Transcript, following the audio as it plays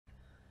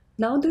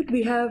Now that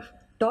we have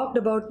talked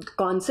about the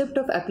concept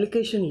of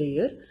application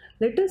layer,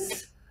 let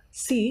us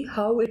see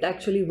how it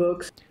actually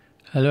works.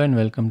 Hello and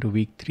welcome to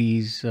week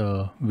three's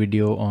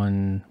video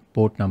on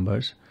port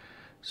numbers.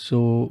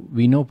 So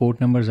we know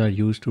port numbers are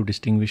used to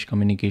distinguish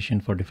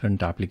communication for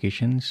different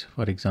applications.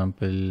 For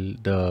example,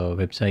 the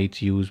websites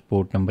use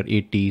port number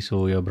 80,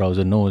 so your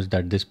browser knows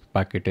that this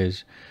packet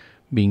is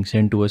being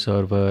sent to a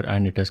server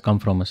and it has come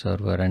from a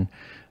server. And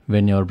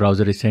when your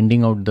browser is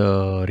sending out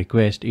the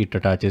request, it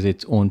attaches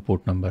its own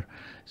port number.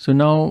 So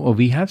now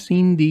we have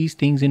seen these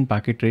things in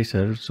Packet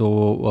Tracer.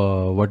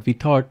 So what we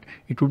thought,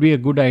 it would be a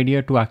good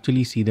idea to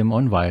actually see them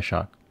on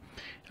Wireshark.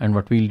 And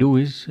what we'll do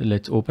is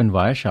let's open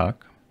Wireshark.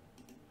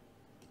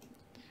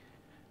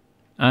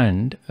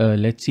 And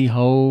let's see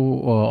how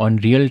on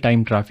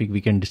real-time traffic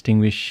we can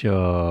distinguish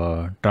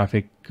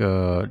traffic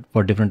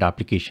for different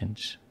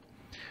applications.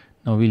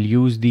 Now we'll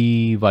use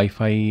the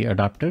Wi-Fi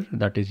adapter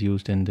that is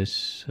used in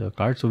this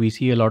card. So we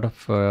see a lot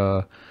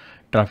of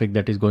traffic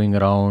that is going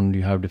around.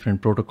 You have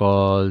different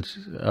protocols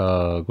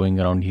going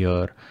around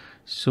here.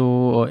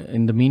 So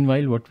in the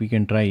meanwhile, what we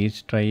can try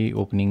is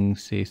opening,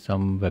 say,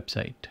 some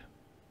website.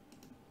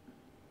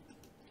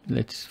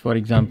 Let's, for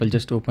example,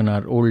 just open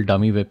our old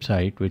dummy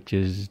website, which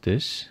is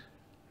this.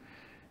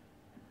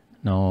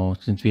 Now,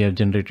 since we have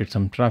generated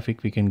some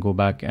traffic, we can go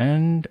back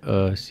and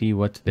see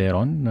what's there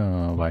on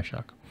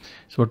Wireshark.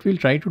 So what we'll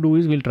try to do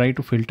is we'll try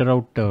to filter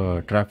out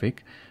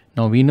traffic.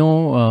 Now we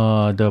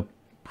know the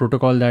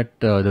protocol that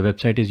the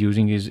website is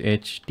using is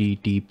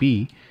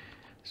HTTP.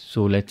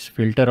 So let's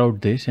filter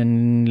out this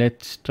and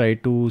let's try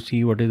to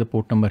see what is the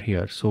port number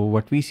here. So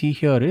what we see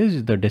here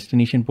is the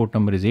destination port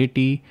number is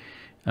 80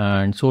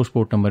 and source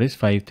port number is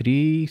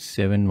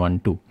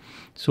 53712.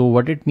 So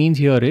what it means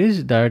here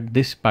is that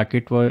this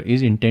packet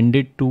is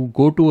intended to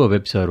go to a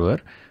web server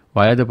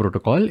via the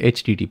protocol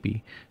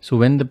HTTP. So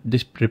when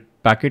this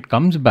packet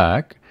comes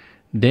back,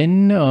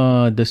 then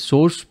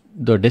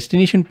the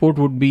destination port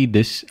would be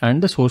this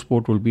and the source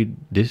port will be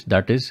this.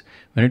 That is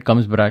when it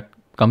comes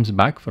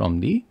back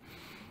from the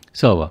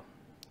server.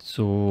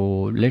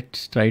 So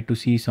let's try to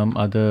see some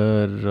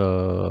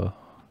other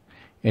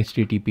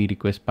HTTP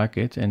request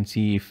packets and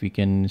see if we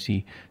can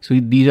see. So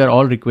these are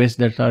all requests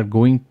that are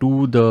going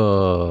to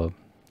the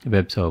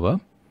web server.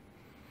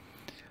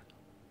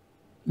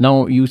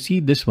 Now you see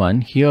this one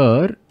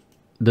here,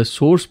 the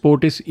source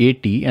port is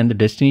 80 and the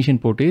destination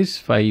port is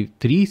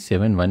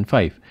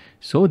 53715.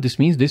 So this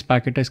means this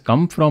packet has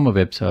come from a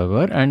web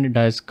server and it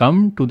has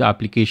come to the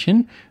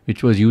application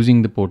which was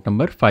using the port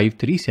number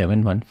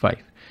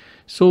 53715.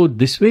 So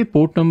this way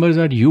port numbers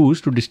are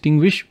used to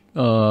distinguish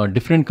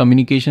different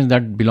communications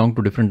that belong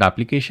to different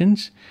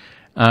applications.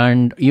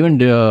 And even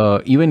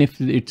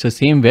if it's the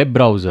same web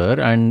browser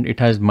and it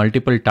has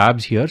multiple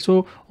tabs here,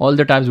 so all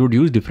the tabs would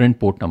use different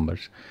port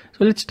numbers.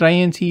 So let's try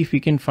and see if we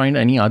can find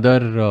any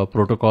other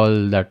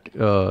protocol that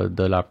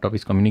the laptop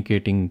is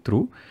communicating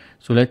through.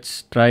 So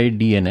let's try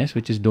DNS,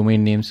 which is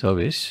domain name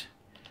service.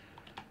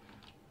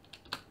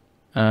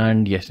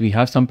 And yes, we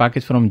have some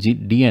packets from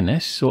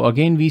DNS. So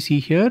again, we see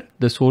here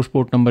the source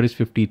port number is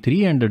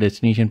 53 and the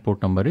destination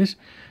port number is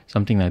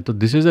something like that. So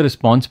this is a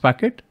response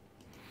packet.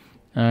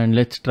 And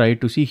let's try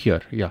to see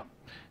here. Yeah.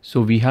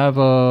 So we have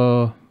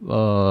the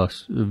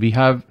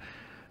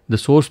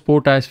source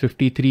port as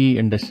 53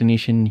 and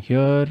destination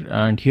here.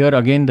 And here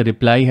again, the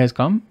reply has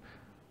come.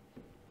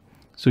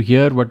 So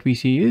here what we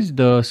see is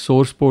the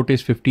source port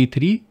is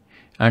 53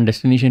 and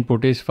destination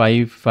port is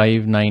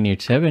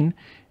 55987.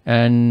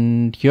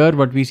 And here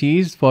what we see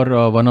is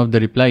for one of the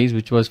replies,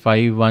 which was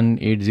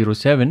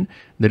 51807,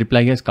 the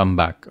reply has come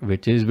back,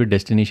 which is with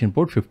destination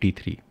port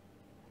 53.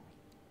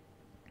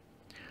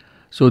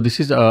 So this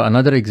is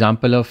another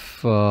example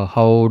of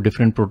how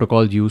different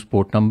protocols use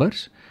port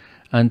numbers.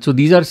 And so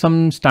these are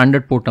some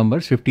standard port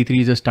numbers.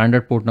 53 is a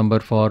standard port number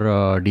for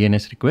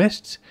DNS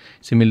requests.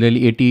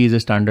 Similarly, 80 is a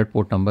standard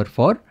port number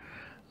for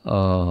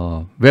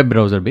web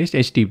browser based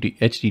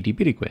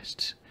HTTP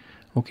requests.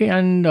 Okay,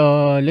 and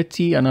let's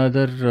see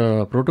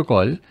another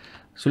protocol.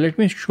 So let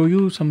me show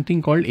you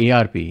something called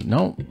ARP.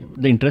 Now,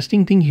 the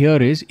interesting thing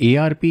here is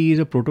ARP is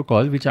a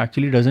protocol which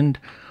actually doesn't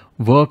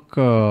work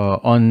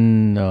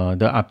on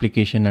the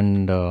application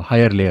and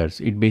higher layers.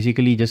 It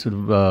basically just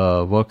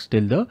works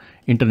till the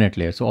internet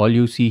layer. So all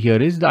you see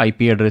here is the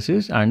IP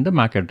addresses and the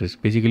MAC address.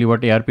 Basically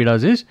what ARP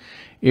does is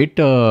it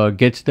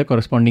gets the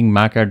corresponding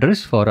MAC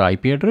address for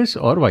IP address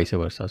or vice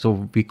versa.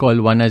 So we call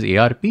one as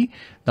ARP,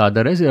 the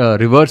other as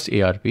reverse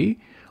ARP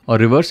or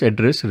reverse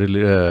address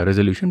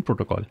resolution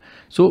protocol.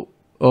 So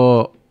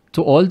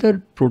all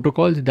the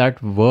protocols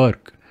that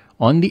work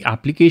on the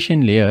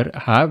application layer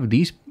have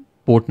these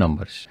port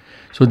numbers.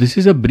 So this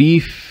is a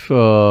brief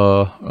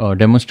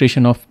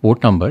demonstration of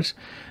port numbers.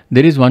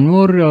 There is one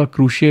more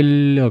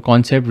crucial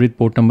concept with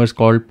port numbers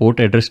called port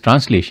address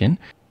translation.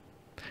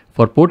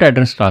 For port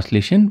address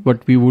translation,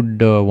 what we would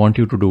want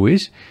you to do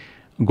is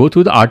go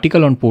through the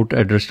article on port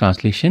address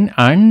translation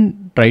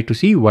and try to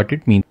see what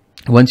it means.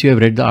 Once you have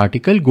read the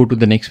article, go to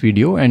the next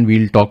video and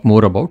we'll talk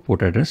more about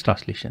port address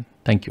translation.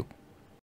 Thank you.